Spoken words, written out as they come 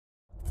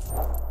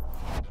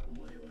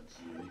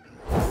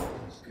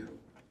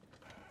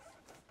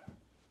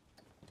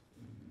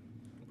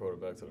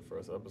back to the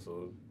first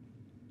episode.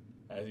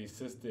 As he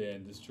sits there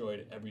and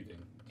destroyed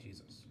everything.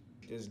 Jesus.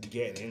 Just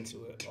getting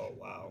into it. Oh,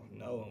 wow.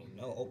 No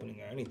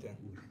opening or anything.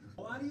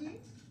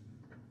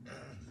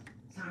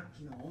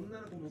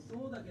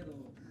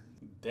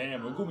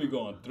 Damn, Megumi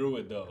going through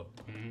it though.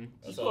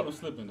 That's caught him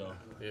slipping though.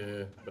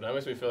 Yeah, but that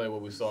makes me feel like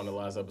what we saw in the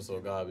last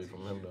episode gotta be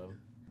from him though.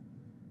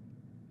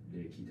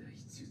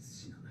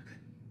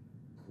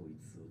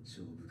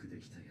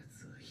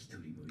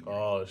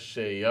 Oh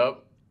shit,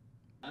 yup.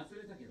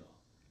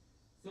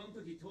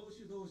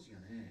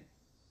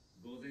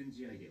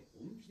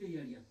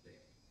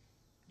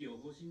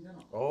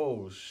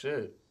 Oh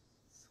shit.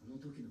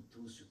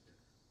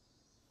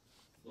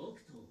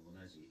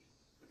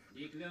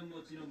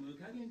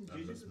 I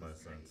miss my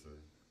sensei.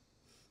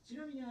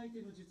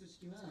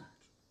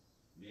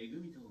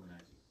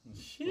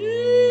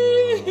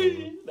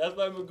 That's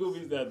why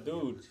Megumi's that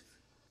dude.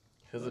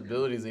 His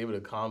ability is able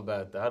to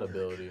combat that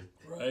ability.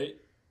 Right?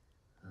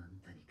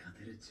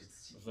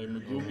 It's like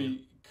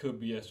Megumi could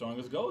be as strong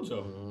as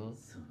Gojo.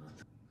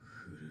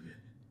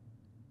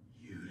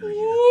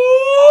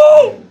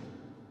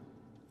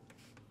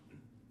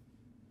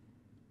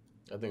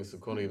 I think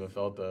Sukuna even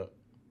felt that.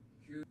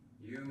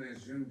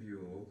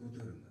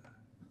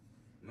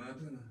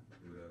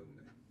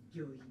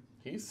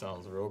 He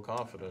sounds real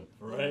confident.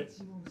 Right?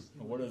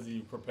 What is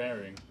he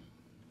preparing?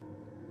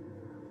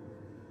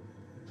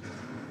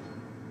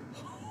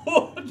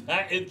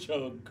 That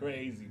intro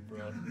crazy,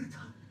 bro.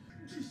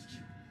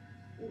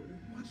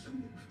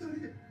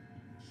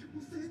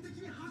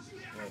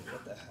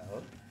 What the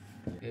hell?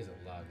 There's a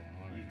lot going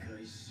on.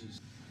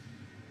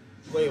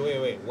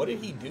 Wait. What did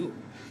he do?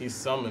 He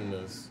summoned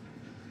this.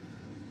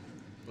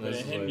 And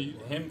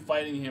him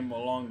fighting him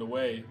along the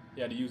way,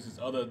 he had to use his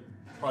other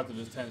parts of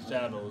his 10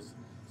 shadows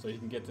so he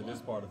can get to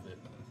this part of it.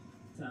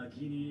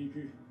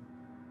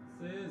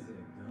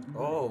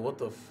 Oh, what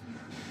the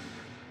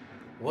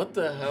what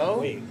the hell?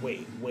 Wait.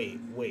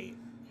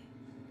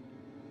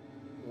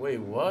 Wait,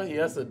 what? He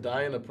has to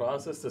die in the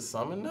process to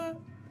summon that?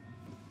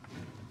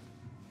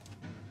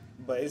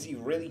 But is he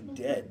really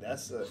dead?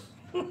 That's a...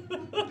 Oh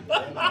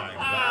my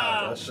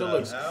god. That shit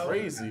looks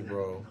crazy,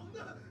 bro.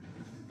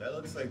 That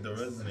looks like the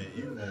Resident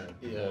Evil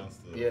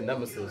monster. Yeah,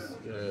 Nemesis.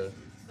 Yeah.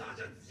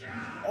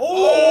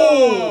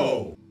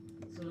 Oh!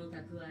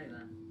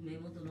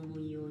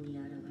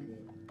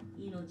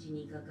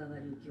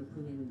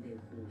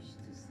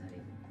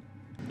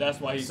 That's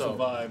why he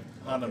survived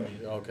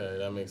Nanami. Okay,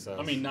 that makes sense.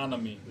 I mean,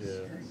 Nanami.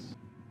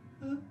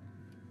 Yeah.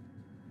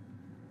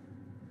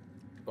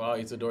 Wow,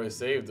 Itadori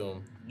saved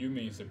him. You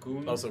mean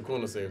Sukuna? Oh,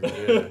 Sukuna saved him,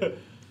 yeah.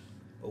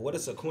 But what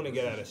does Sukuna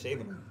get out of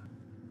saving him?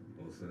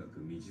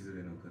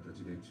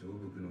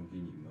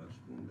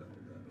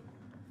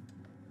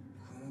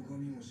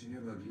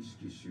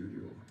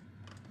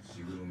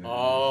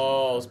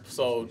 Oh,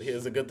 so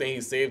it's a good thing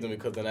he saved him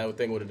because then that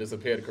thing would have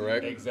disappeared,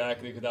 correct?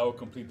 Exactly, because that would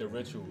complete the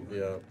ritual.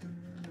 Yeah.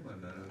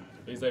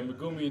 He's like,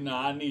 Megumi,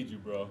 nah, I need you,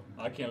 bro.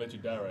 I can't let you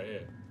die right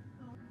here.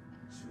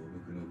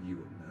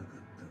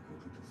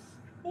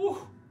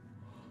 Woo.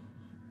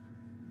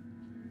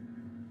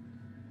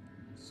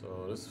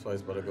 So this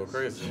fight's about to go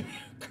crazy.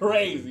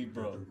 Crazy,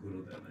 bro.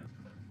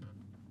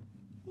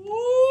 Woo!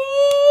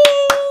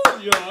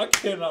 Yo, I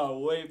cannot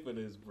wait for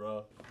this,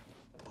 bro.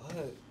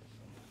 What?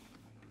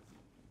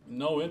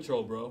 No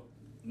intro, bro.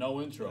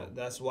 No intro.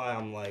 That's why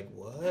I'm like,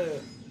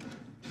 what?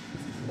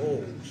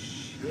 Oh,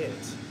 shit.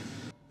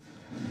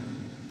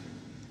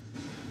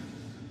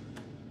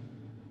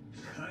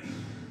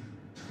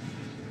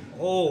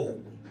 Oh.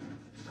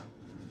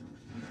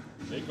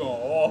 They going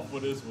off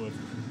for this one.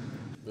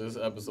 This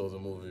episode's a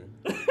movie.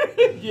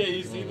 Yeah,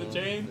 you see the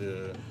change?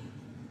 Yeah.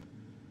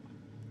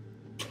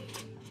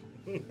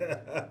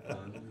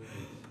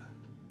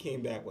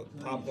 Came back with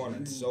popcorn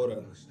and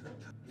soda.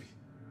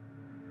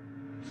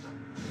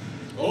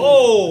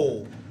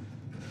 Oh!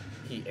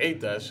 He ate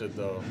that shit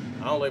though.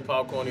 I don't like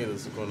popcorn either,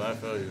 Sukuna. I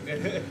feel you.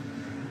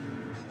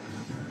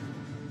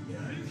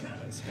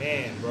 His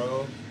hand,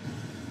 bro.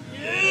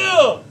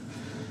 Yeah!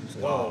 Let's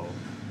go.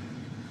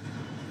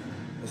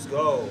 Let's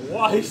go.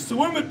 Wow, he's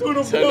swimming through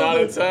the 10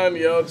 out of building. 10,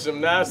 yo.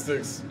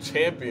 Gymnastics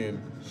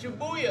champion.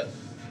 Shibuya.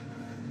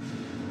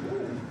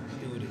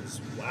 Dude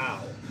is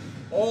wow.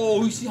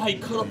 Oh, you see how he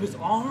cut up his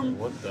arm?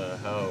 What the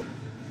hell?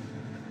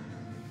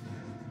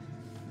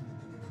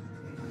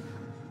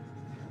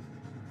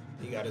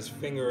 He got his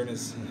finger in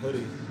his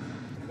hoodie.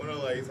 I wonder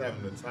like he's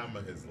having the time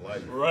of his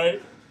life.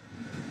 Right?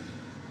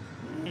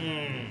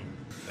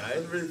 Nah,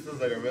 it really feels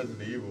like a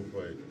Resident Evil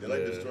fight. They're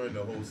like destroying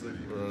the whole city.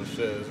 Real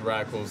shit, it's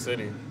Raccoon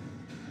City.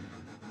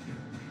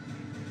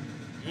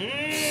 What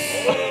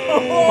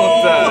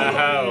the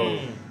hell?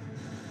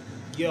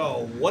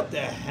 Yo, what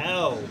the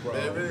hell, bro?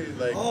 Man, really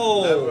like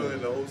Oh.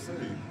 leveling the whole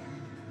city.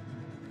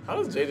 How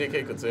does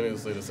JJK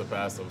continuously to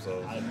surpass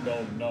himself? I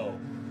don't know.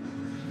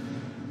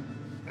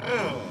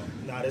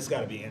 Nah, this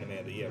gotta be anime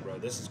of the year, bro.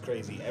 This is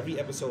crazy. Every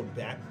episode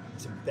back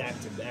to back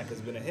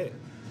has been a hit.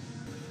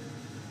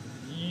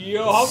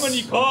 Yo, how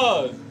many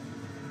cars?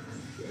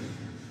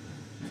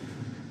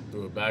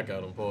 Threw it back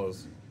at him,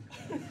 pause.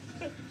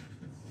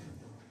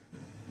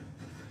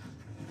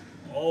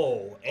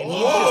 Oh, and he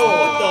just,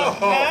 what the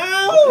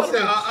hell? He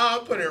said,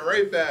 I'm putting it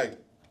right back.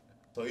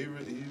 So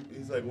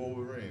he's like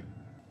Wolverine.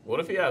 What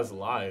if he has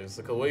lives?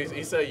 Because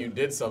he said you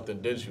did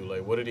something, did you?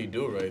 Like, what did he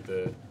do right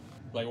there?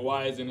 Like,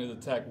 why isn't his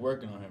attack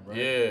working on him, right?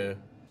 Yeah.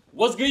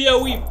 What's good,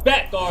 yo? We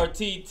back,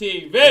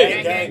 RTTV.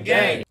 Gang, gang,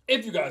 gang.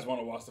 If you guys want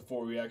to watch the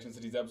full reactions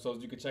to these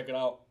episodes, you can check it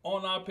out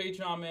on our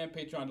Patreon, man.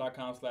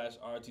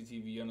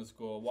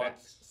 Patreon.com/RTTV_. Watch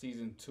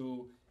season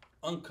 2.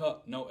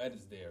 Uncut, no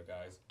edits there,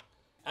 guys.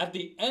 At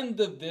the end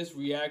of this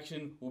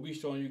reaction, we'll be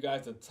showing you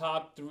guys the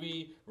top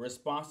 3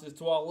 responses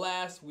to our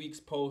last week's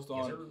post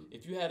on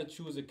if you had to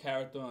choose a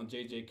character on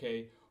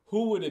JJK,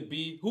 who would it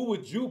be? Who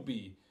would you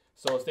be?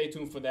 So stay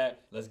tuned for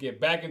that. Let's get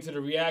back into the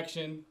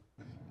reaction.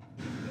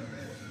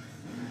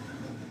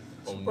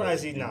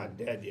 Surprised he's not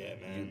dead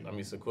yet, man. I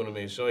mean, Sukuna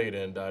made sure he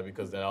didn't die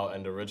because then I'll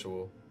end the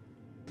ritual.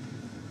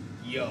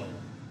 Yo.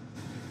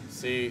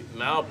 See,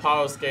 now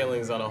power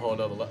scaling's on a whole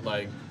nother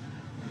like,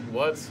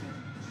 what?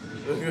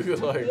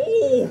 Like,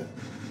 oh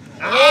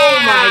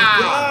my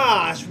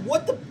gosh!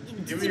 What the?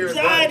 Give me He your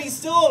died. advice. He's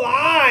still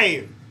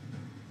alive.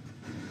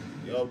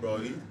 Yo, bro,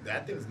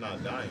 that thing's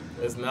not dying,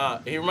 bro. it's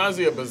not. He reminds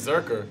me of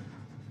Berserker.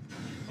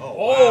 Oh,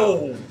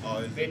 wow. Oh,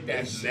 it Bit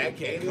that his shit. neck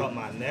Can't ain't it? cut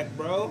my neck,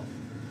 bro.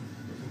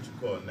 That's what you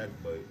call a neck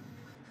bite.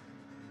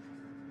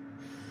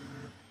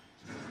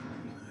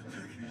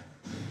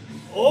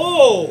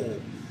 Oh,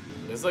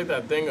 It's like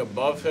that thing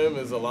above him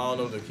is allowing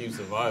him to keep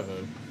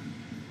surviving.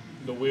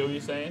 The wheel, you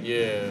saying?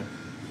 Yeah.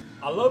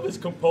 I love his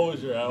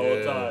composure at all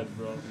Yeah. times,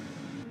 bro.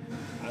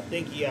 I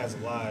think he has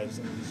lives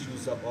and he's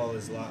used up all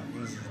his lives.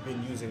 He's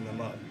been using them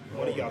up.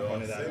 What do y'all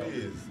pointed that out? City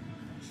is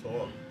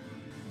chalk.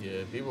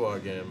 Yeah, people are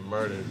getting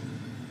murdered.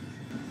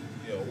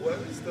 Yo,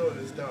 whoever's still in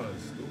this town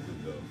is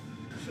stupid,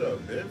 though. Should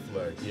have been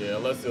flex. Yeah,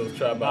 unless it was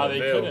trapped Nah, by they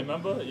the veil. couldn't,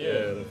 remember?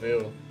 Yeah, the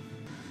veil.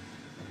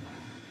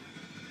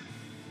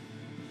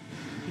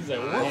 He's like,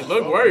 He what?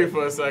 looked worried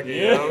for a second,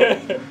 you know?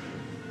 Yeah.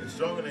 It's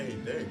stronger than he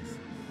thinks.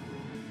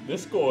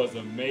 This score is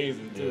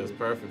amazing, Yeah, too. it's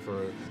perfect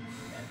for it.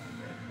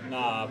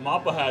 Nah,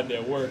 Mappa had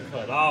their work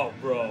cut out,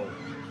 bro.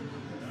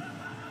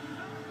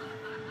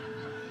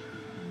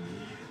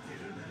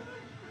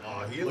 Oh,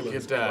 he Look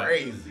looks at that.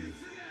 crazy.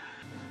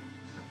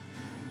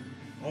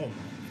 Oh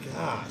my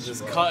gosh!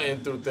 Just bro.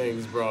 cutting through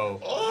things, bro.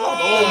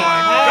 Oh,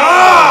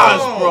 my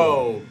gosh,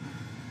 bro.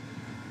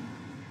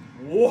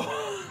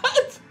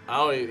 What? I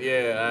don't.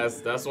 Yeah,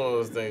 that's one of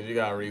those things you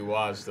gotta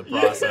rewatch to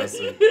process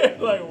it. Yeah,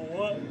 like,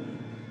 what?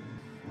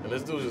 And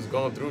this dude's just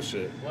going through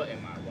shit. What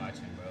am I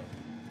watching, bro?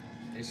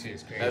 This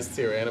shit's crazy. S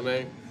tier anime.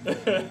 It's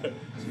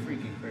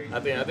freaking crazy. I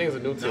think it's a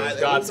new tier. Nah, It's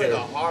it God looks like tier. a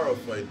horror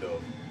fight,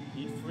 though.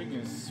 He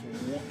freaking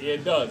yeah,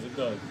 it does, it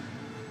does.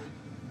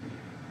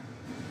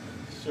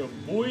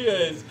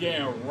 Shibuya is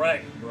getting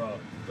wrecked, bro.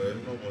 But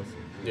it's no more.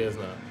 Yeah, it's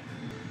not.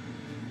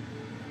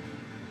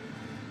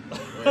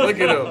 Look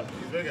at him.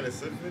 He's making a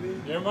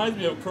symphony? It reminds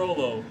me of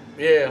Crollo.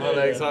 Yeah,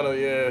 Hunter X Hunter,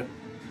 yeah.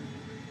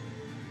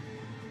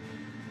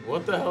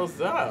 What the hell's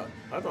that?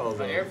 I thought it was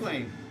An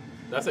airplane.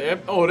 That's an air.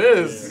 Oh, it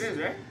is. It is,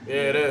 right? Yeah,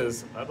 it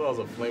is. I thought it was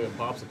a flaming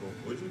popsicle.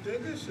 What you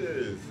think this shit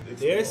is?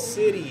 Their Explode.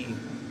 city,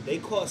 they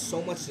caused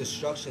so much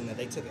destruction that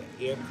they took an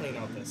airplane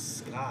out the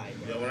sky,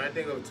 bro. Yeah, when I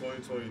think of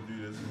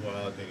 2023, this is what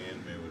I think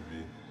anime would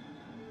be.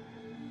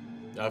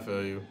 I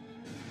feel you.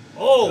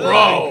 Oh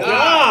Bro. my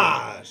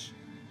gosh!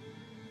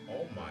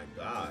 Oh my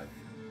god.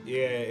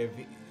 Yeah, if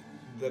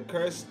the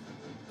curse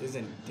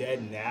isn't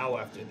dead now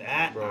after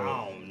that, Bro.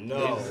 I don't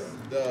know.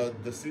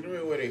 The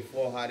scenery where they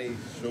fought, how they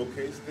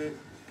showcased it,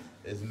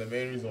 is the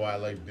main reason why I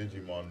like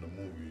Digimon, the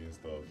movie and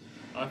stuff.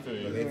 I feel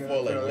But you. they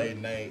fought like late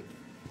night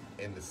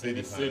in the city.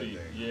 In the city,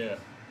 kind of thing. yeah.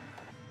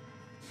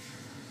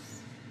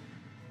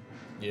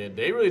 Yeah,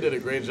 they really did a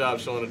great job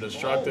showing the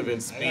destructive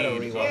and I gotta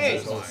speed. rewatch Yeah.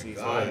 this whole Oh my season.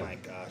 God. Oh my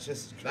gosh,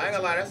 this is Not gonna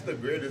crazy. lie, that's the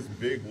greatest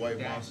big white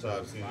monster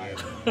I've seen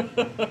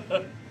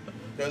yet.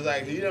 Cause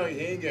like he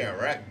ain't getting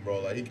wrecked, bro.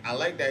 Like I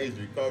like that he's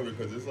recovered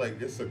because it's like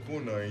this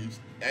Sukuna, and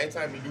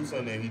anytime he do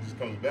something, he just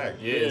comes back.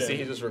 Yeah, see,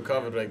 he just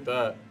recovered like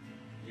that.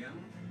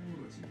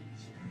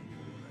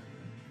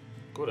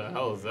 Who the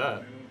hell is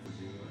that?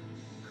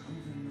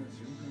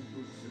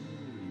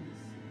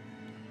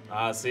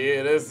 Ah, see,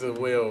 it is the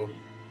wheel.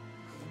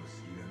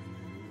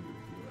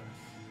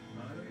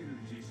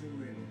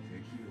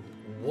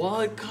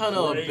 What kind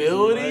of Crazy,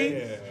 ability?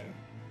 Yeah.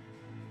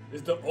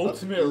 It's the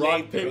ultimate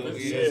rock, paper,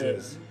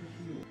 scissors.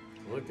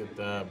 Look at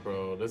that,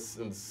 bro. This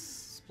in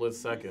split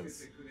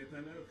seconds.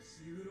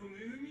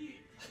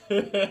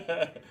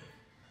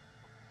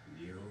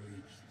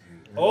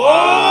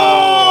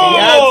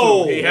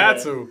 Oh! He had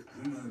to.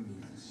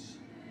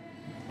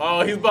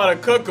 Oh, he's about to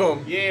cook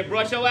him. Yeah,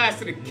 brought your ass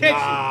to the kitchen.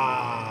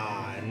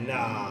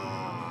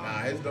 Nah,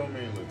 His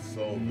domain looks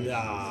so good.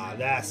 nah,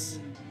 that's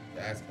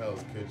That's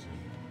Hell's Kitchen.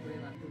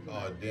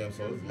 Oh damn,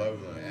 so it's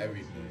leveling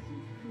everything.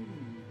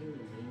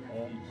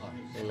 Oh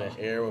my. In the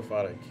air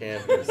without a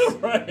canvas.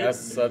 Right. That's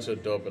such a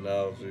dope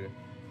analogy.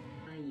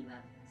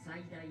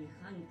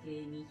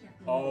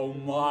 Oh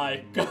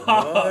my god.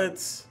 What?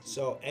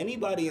 So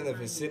anybody in the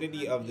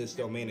vicinity of this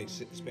domain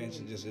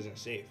expansion just isn't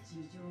safe.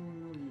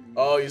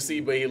 Oh, you see,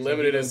 but he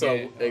limited it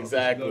so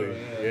exactly.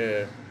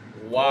 Yeah.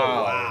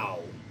 Wow. Wow.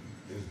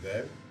 Is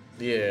that?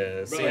 Yeah.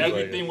 Bro, seems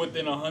everything like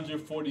within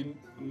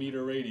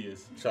 140-meter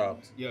radius. it.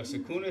 Chopped. Yo,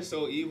 Sukuna's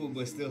so evil,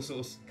 but still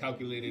so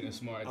calculated and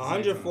smart.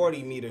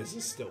 140 meters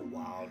is still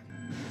wild.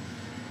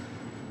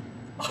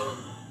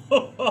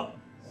 Oh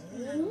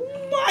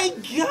My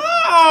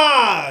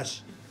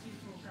gosh!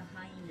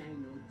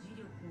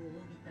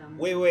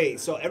 Wait.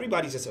 So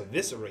everybody's just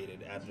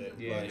eviscerated at the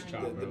Yeah, it's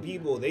chopped, the bro.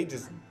 people. They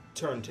just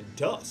turned to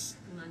dust.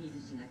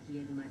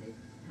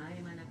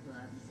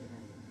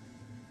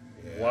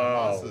 Yeah,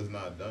 Wow. Monster's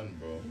not done,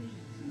 bro.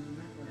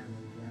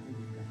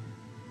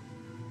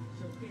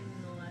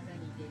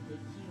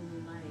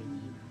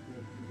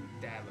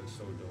 That looks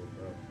so dope,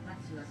 bro.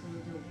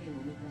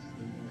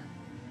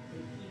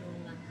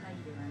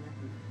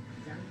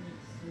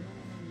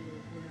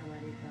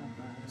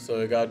 So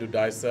you gotta do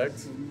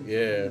dissect?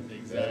 Yeah. That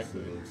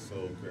Exactly. shit looks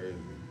so crazy.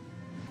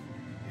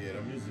 Yeah,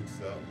 the music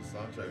sound, the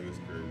soundtrack is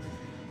crazy.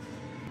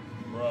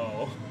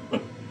 Bro.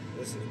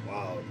 This is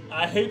wild.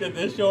 I hate that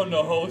they're showing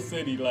the whole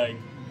city like.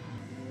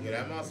 Yeah,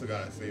 that monster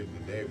gotta save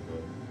the day, bro.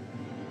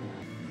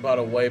 About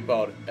to wipe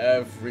out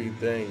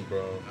everything,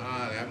 bro.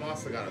 Nah, that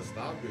monster gotta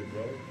stop it,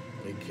 bro.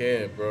 He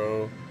can't,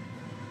 bro.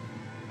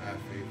 I have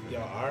faith in Yo,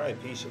 it.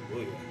 R.I.P.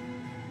 Shibuya.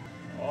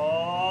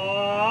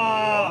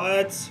 Oh.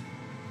 What?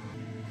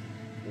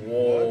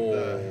 Whoa. What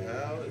the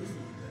hell is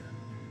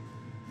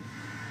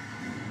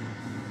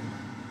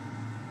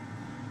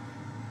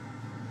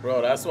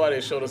Bro, that's why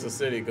they showed us the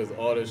city, because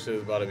all this shit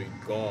is about to be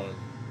gone.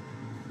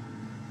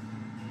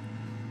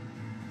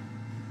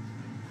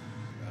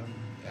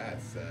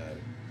 That's sad.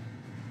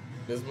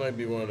 This might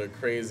be one of the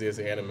craziest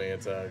anime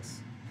attacks.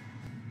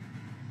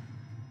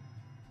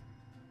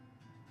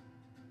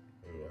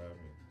 Wait, what happened?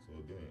 So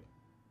we're doing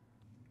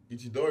it.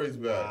 Ichidori's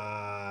back.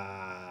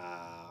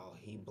 Wow.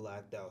 He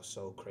blacked out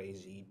so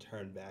crazy. He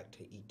turned back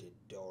to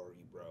Itadori,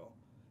 bro.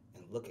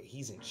 And look at,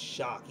 he's in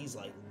shock. He's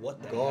like,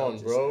 what the hell Gone,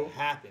 just bro.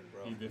 happened,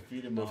 bro? He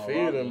defeated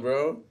Defeat him,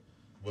 bro.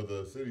 But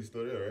the city's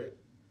still there, right?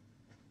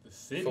 The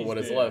city's For what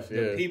is there. left,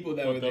 The yeah. people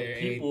that But were the there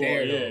people, ain't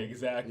there, yeah, though.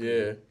 exactly.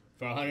 Yeah.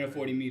 For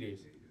 140 meters.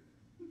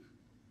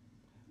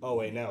 Oh,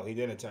 wait, no. He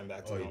didn't turn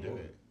back to Oh, he normal.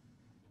 didn't.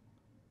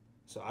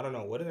 So I don't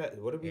know. What did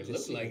we It just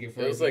looked see? like it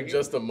for It was a like second.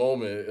 just a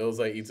moment. It was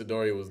like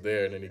Itadori was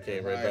there, and then he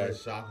came right Probably back. the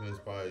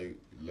shockness probably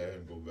let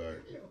him go back.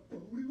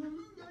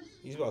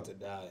 He's about to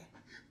die.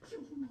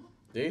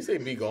 Did he say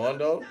be gone,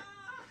 though?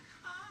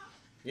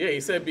 Yeah,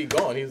 he said be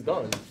gone. He's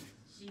done.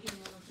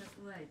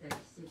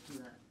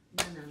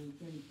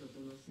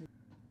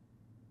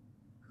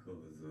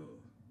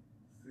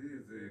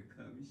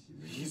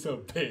 He's a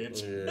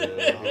bitch.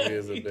 Yeah, he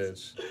is a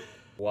bitch.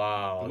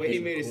 Wow. The way he He-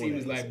 made it seem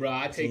is like, bro,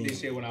 I take this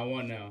shit when I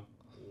want now.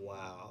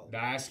 Wow.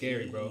 That's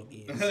scary, bro. He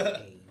is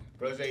a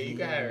Bro, say you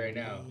got it right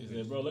now. He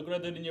said, bro, look what I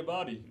did in your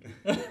body.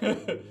 wow.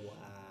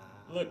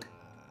 Look.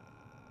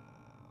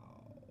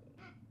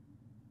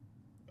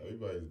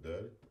 Everybody's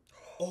dead.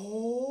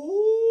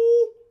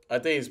 Oh. I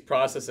think he's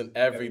processing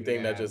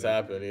everything that Everything just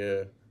happened.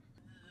 Yeah.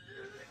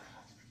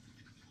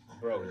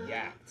 Bro,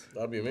 yacked.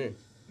 That'd be me.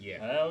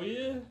 Yeah. Hell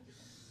yeah.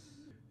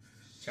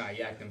 Trying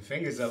to yak them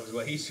fingers up is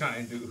what he's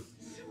trying to do.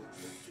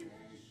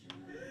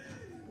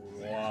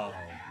 Wow.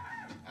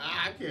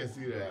 I can't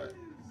see that.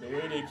 The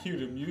way they cue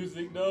the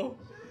music, though.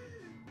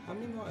 How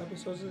many more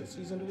episodes of the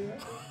season do we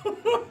have?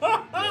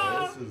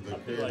 Yeah, this is the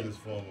feel like- craziest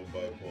form of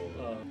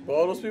bipolar. But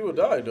all those people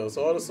died, though.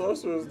 So all the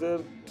sorcerers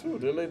did, too.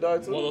 Didn't they die,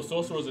 too? Well, the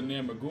sorcerer was in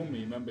there,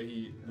 Megumi. Remember,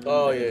 he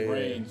Oh, removed yeah, his yeah.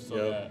 range so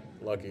Yep.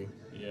 that, Lucky.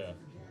 yeah.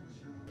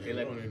 They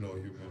don't even know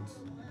humans.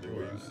 They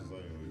were useless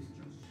anyways.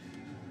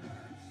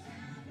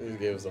 He just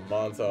gave us a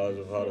montage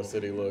of how the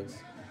city looks.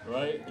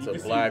 Right? It's You a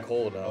can black see,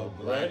 hole A now.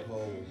 black Right?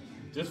 hole.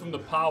 just from the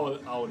power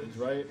outage,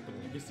 right? But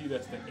you can see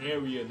that's the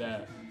area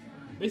that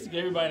basically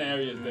everybody in the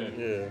area is dead.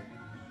 Yeah.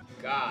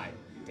 God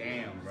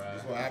damn, bro.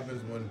 That's what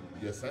happens when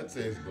your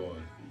sensei is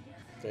going.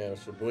 Damn,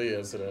 Shibuya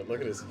incident.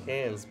 Look at his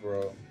hands,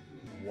 bro.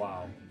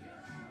 Wow.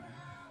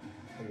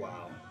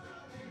 Wow.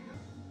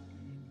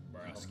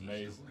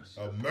 Amazing.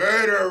 A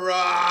murderer!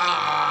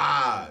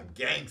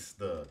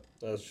 Gangster.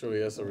 That's true.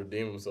 He has to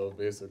redeem himself,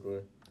 basically.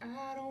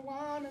 I don't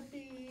wanna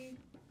be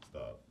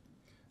Stop.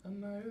 a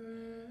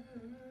murderer.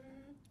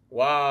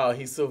 Wow,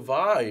 he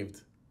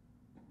survived.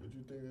 What do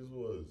you think this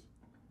was?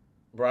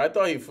 Bro, I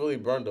thought he fully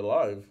burned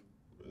alive.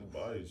 His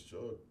body's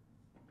short.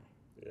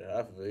 Yeah,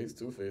 half of it. He's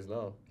Two-Face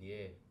now.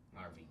 Yeah,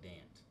 Harvey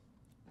Dent.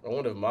 I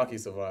wonder if Maki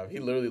survived. He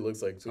literally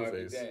looks like Harvey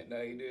Two-Face. Dent,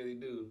 no, he really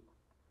do.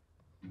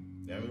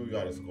 Yeah, I mean, we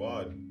got a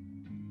squad.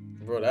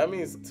 Bro, that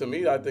means, to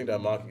me, I think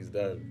that Maki's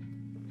dead.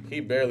 He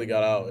barely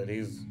got out, and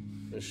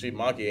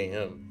Maki ain't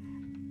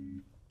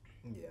him.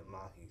 Yeah,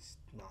 Maki's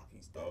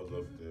That was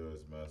up there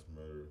as mass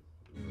murder.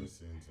 The worst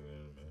scenes in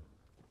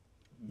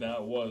anime.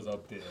 That was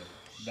up there.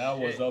 That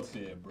was up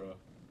there, bro.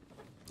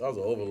 That was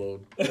an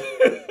overload.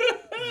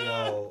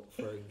 Yo,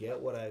 forget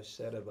what I've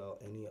said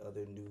about any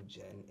other new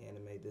gen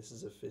anime. This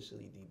is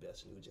officially the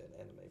best new gen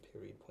anime.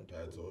 Period. Point to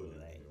I told you.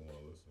 blank. You don't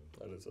want to listen.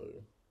 I didn't tell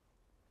you.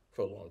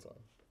 For a long time.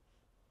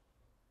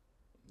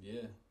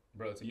 Yeah.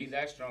 Bro, to be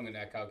that strong in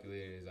that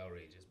calculator is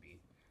outrageous, B.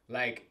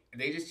 Like,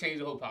 they just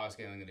changed the whole power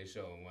scaling of the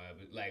show.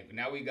 Like,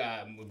 now we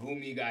got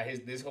Megumi got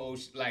this whole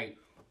like,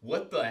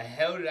 what the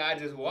hell did I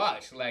just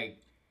watch? Like,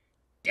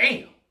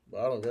 damn.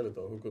 But I don't get it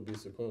though. Who could be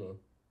Sukuna?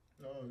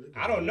 No,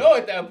 I don't know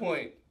at that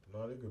point.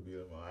 No, they could beat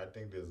him. I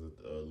think there's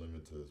a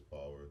limit to his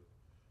power.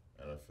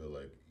 And I feel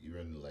like,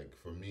 even, like,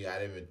 for me, I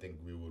didn't even think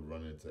we would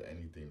run into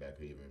anything that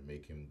could even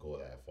make him go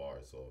that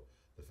far. So,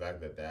 the fact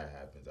that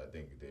happens, I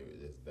think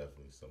there's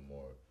definitely some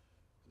more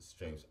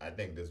strengths. I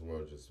think this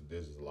world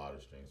there's just a lot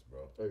of strengths,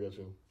 bro. I got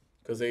you.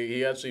 Because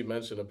he actually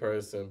mentioned a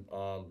person,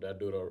 that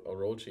dude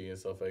Orochi and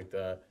stuff like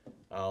that.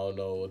 I don't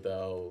know what the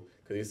hell.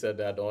 Because he said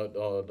that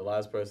the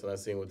last person I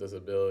seen with this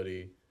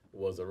ability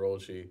was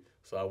Orochi.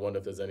 So I wonder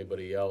if there's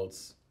anybody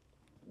else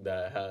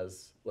that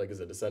has, like, is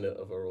a descendant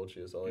of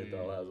Orochi or something like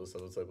that, has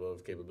some type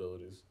of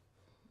capabilities.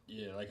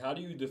 Yeah, like, how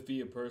do you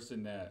defeat a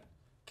person that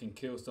can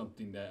kill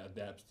something that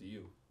adapts to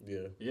you?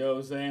 Yeah. You know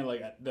what I'm saying?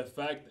 Like, the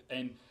fact,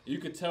 and you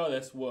could tell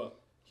that's what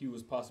he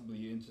was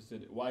possibly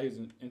interested in, why he's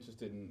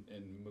interested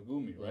in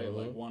Megumi, right? Mm-hmm.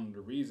 Like, one of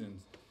the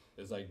reasons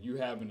is, like, you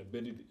have an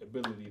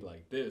ability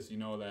like this, you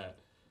know, that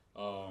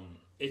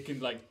it can,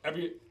 like,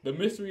 the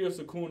mystery of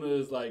Sukuna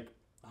is, like,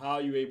 how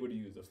are you able to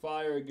use the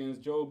fire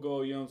against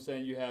Jogo, you know what I'm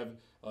saying? You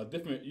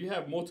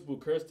have multiple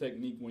curse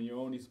technique when you're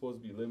only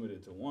supposed to be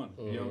limited to one,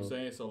 you know what I'm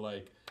saying? So,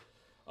 like,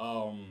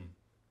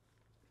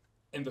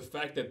 and the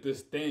fact that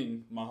this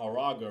thing,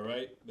 Mahoraga,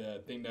 right?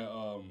 The thing that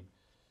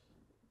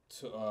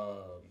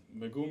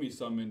Megumi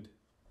summoned,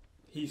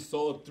 he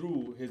saw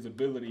through his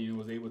ability and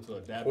was able to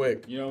adapt.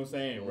 Quick. You know what I'm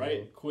saying?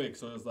 Right? Quick.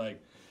 So it's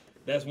like,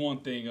 that's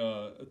one thing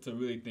to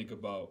really think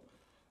about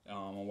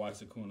on why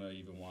Sukuna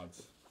even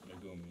wants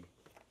Megumi.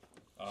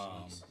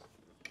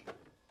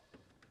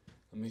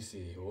 Let me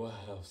see, what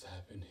else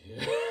happened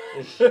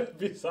here?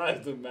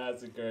 Besides the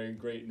massacre and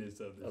greatness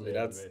of this. I mean,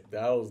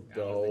 that was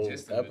the whole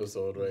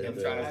episode right Him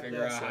there. trying to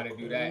figure out how to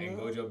do that, and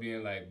Gojo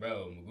being like,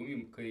 bro,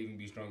 Megumi could even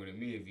be stronger than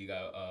me if he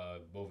got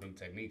both of them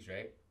techniques,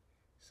 right?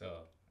 So,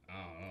 I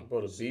don't know.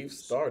 Bro, the beef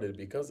started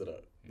because of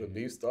that. The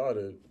beef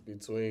started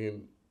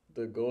between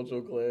the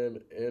Gojo clan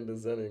and the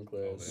Zenin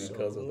clan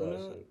because of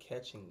that shit.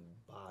 Catching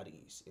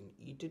bodies in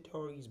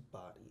Itadori's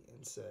body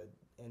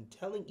and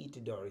telling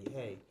Itadori,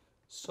 hey,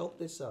 soak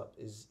this up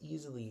is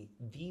easily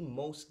the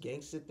most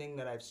gangster thing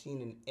that I've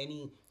seen in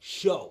any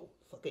show.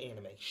 Fucking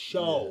anime.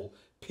 Show.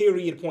 Yeah.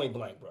 Period. Point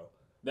blank, bro.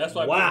 That's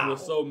why people were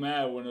so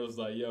mad when it was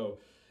like, yo,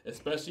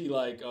 especially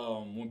like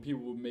when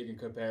people were making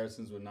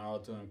comparisons with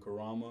Naruto and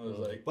Kurama. It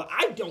was like, but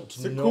I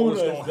don't know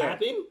what's going to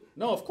happen.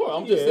 No, of course.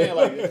 I'm just saying,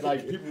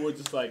 like people were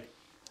just like,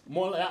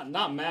 more like,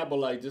 not mad, but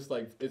like just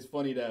like it's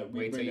funny that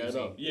we bring that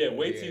up. Yeah,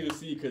 wait till you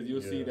see, because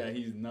you'll see that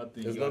he's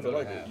nothing. There's nothing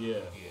like it. Yeah.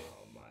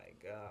 Oh my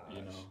god.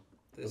 You know.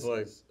 It's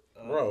like,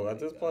 bro, at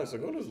this point,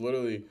 Sukuna's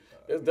literally,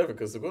 it's different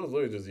because Sukuna's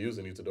literally just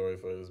using Itadori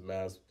for his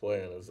mass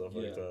playing and stuff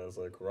like that. It's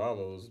like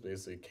Kurama was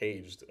basically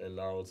caged in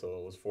Naruto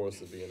and was forced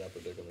to be in that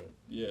predicament.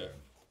 Yeah.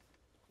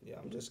 Yeah,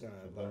 I'm just gonna.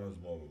 Sukuna was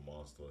more of a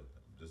monster.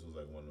 This was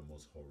like one of the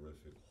most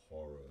horrific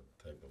horror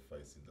type of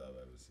fight scenes I've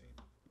ever seen.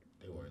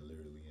 They were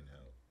literally in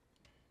hell.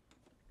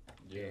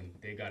 Yeah, and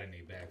they got in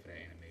their bag for that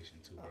animation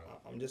too, bro.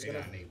 I'm just they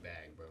gonna. got in their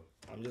bag, bro.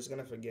 I'm just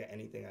gonna forget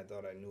anything I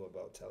thought I knew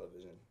about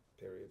television.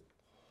 Period.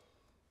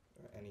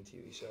 Or any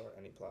TV show or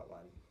any plot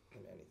line in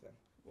anything.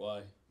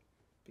 Why?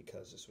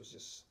 Because this was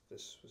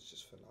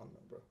just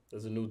phenomenal, bro.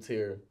 There's a new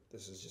tier.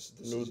 This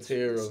New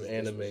tier of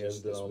anime has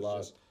been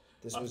unlocked.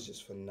 This was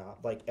just phenomenal.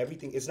 Like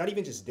everything, it's not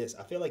even just this.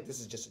 I feel like this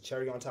is just a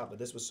cherry on top, but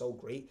this was so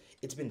great.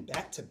 It's been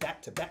back to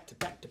back to back to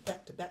back to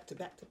back to back to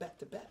back to back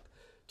to back.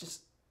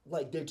 Just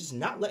like they're just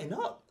not letting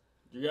up.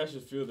 You guys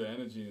should feel the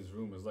energy in this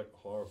room. It's like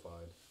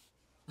horrified.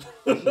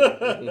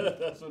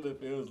 That's what it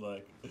feels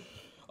like.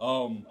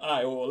 All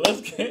right, well,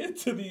 let's get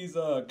into these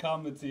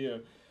comments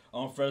here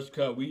on Fresh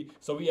Cut. We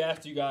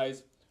asked you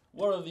guys,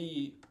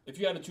 if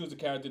you had to choose a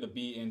character to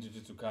be in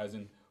Jujutsu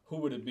Kaisen, who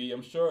would it be?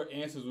 I'm sure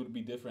answers would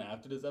be different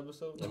after this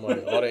episode.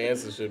 Like, all the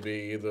answers should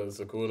be either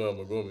Sukuna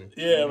or Megumi.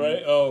 Yeah,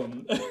 right?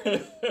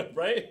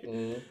 Right?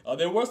 Mm-hmm.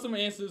 There were some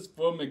answers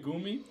for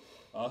Megumi,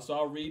 so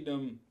I'll read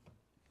them.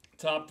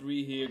 Top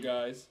 3 here,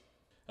 guys.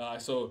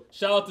 So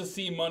shout out to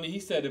C Money. He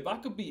said, if I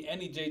could be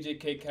any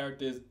JJK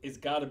characters, it's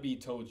got to be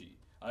Toji.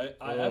 I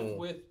F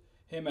with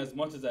him as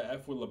much as I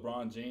F with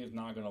LeBron James,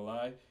 not going to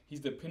lie.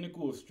 He's the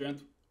pinnacle of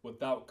strength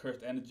without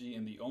cursed energy,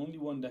 and the only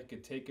one that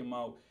could take him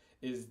out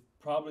is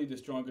probably the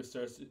strongest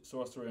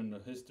sorcerer in the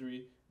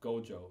history,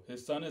 Gojo.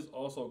 His son is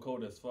also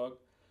cold as fuck.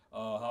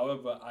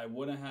 However, I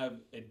wouldn't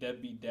have a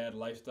deadbeat dad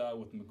lifestyle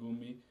with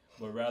Megumi,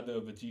 but rather a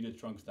Vegeta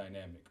Trunks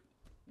dynamic.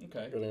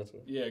 Okay. Good answer.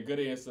 Yeah, good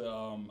answer.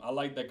 I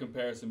like that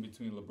comparison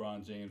between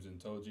LeBron James and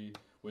Toji,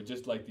 with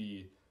just like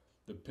the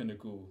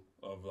pinnacle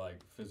of like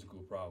physical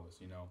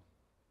prowess, you know.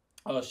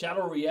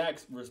 Shadow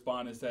Reacts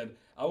responded and said,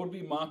 I would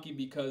be Maki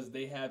because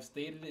they have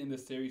stated in the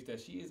series that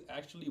she is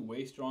actually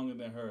way stronger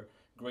than her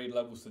grade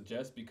level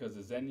suggests because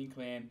the Zenin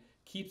clan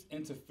keeps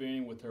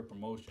interfering with her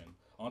promotion.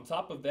 On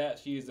top of that,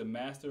 she is a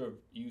master of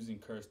using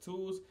cursed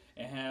tools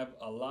and have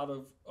a lot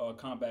of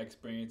combat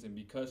experience, and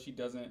because she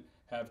doesn't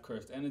have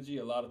cursed energy,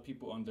 a lot of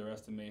people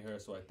underestimate her,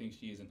 so I think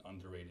she is an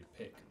underrated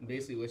pick.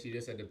 Basically, what she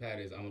just said to Pat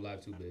is, I'm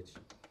alive too, bitch.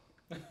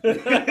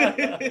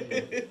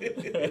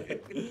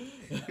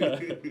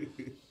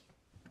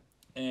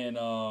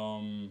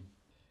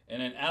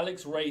 And then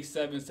Alex Ray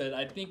 7 said,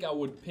 I think I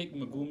would pick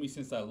Megumi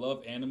since I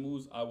love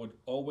animals. I would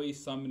always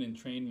summon and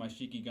train my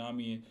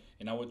Shikigami,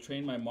 and I would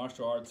train my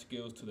martial arts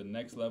skills to the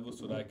next level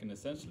so that I can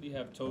essentially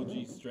have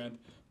Toji's strength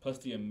plus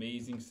the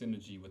amazing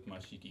synergy with my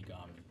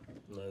Shikigami.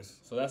 Nice.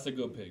 So that's a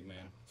good pick,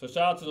 man. So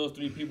shout out to those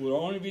 3 people. The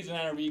only reason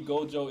I didn't read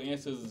Gojo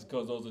answers is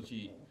because those are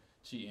cheat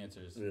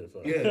answers. Yeah,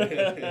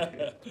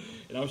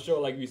 And I'm sure,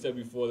 like we said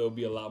before, there'll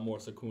be a lot more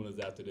Sukunas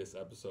after this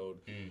episode.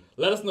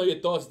 Let us know your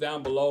thoughts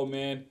down below,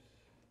 man.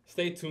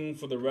 Stay tuned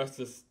for the rest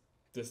of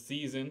the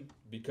season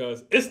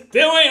because it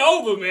still ain't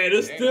over, man.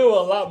 There's still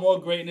a lot more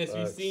greatness.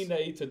 You've seen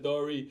that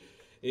Itadori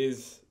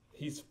he's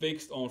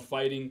fixed on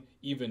fighting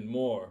even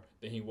more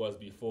than he was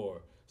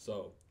before.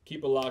 So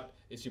keep it locked.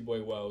 It's your boy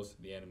Wellz,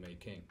 the Anime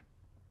King.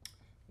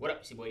 What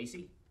up, it's your boy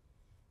EC?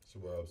 It's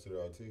your boy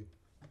Robcityrt RT.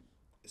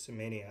 It's a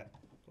maniac.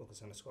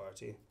 Lucas _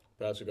 RT.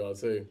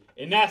 Patricrt RT.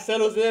 And that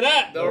settles it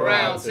at The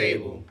Round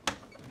Table.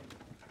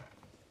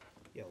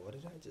 Yo, what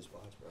did I just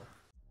watch, bro?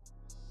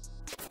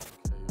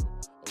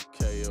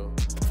 Okay, yo.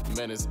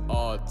 Man, it's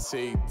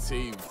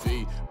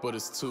RTTV, but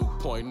it's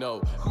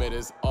 2.0. Man,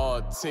 it's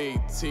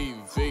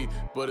RTTV,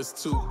 but it's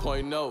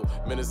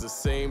 2.0. Man, it's the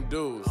same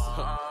dudes.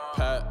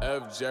 Pat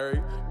F.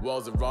 Jerry,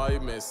 Wellz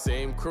RT, man,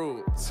 same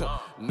crew.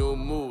 New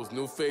moves,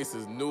 new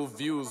faces, new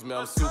views, man.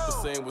 I'm Super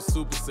Saiyan with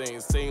Super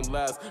Saiyan, same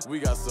last. We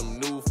got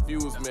some new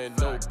fuse, man.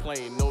 No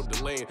playing, no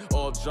delaying.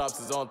 All drops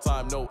is on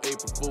time, no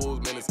April Fools,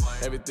 man. It's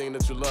everything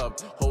that you love,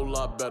 whole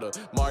lot better.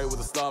 Mario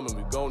with a star, man,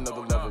 we go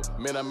another level.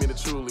 Man, I mean it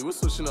truly. We're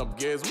switching up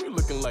gears, we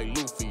looking like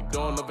Luffy.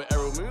 Dawn of an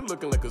arrow, man, we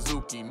looking like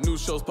Azuki. New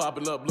shows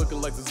popping up, looking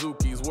like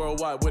Suzuki's.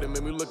 Worldwide with it,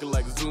 man, we looking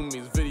like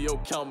Zoomies. Video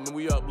count, man,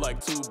 we up like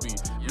Tubi.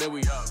 Man,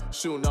 we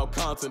shooting out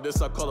content,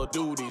 this I Call of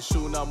Duty.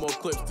 Shooting out more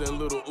clips than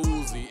Little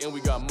Uzi. And we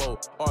got more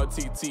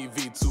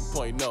RTTV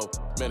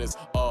 2.0. Man, it's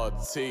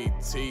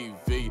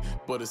RTTV,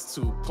 but it's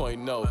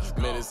 2.0.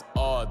 Man, it's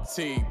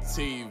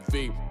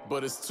RTTV,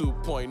 but it's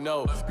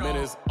 2.0. Man,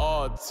 it's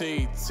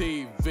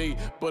RTTV,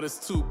 but it's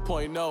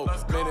 2.0.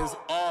 Man, it's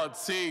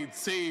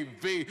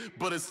RTTV,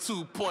 but it's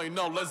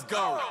 2.0. Let's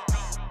go.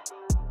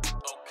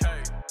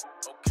 Okay.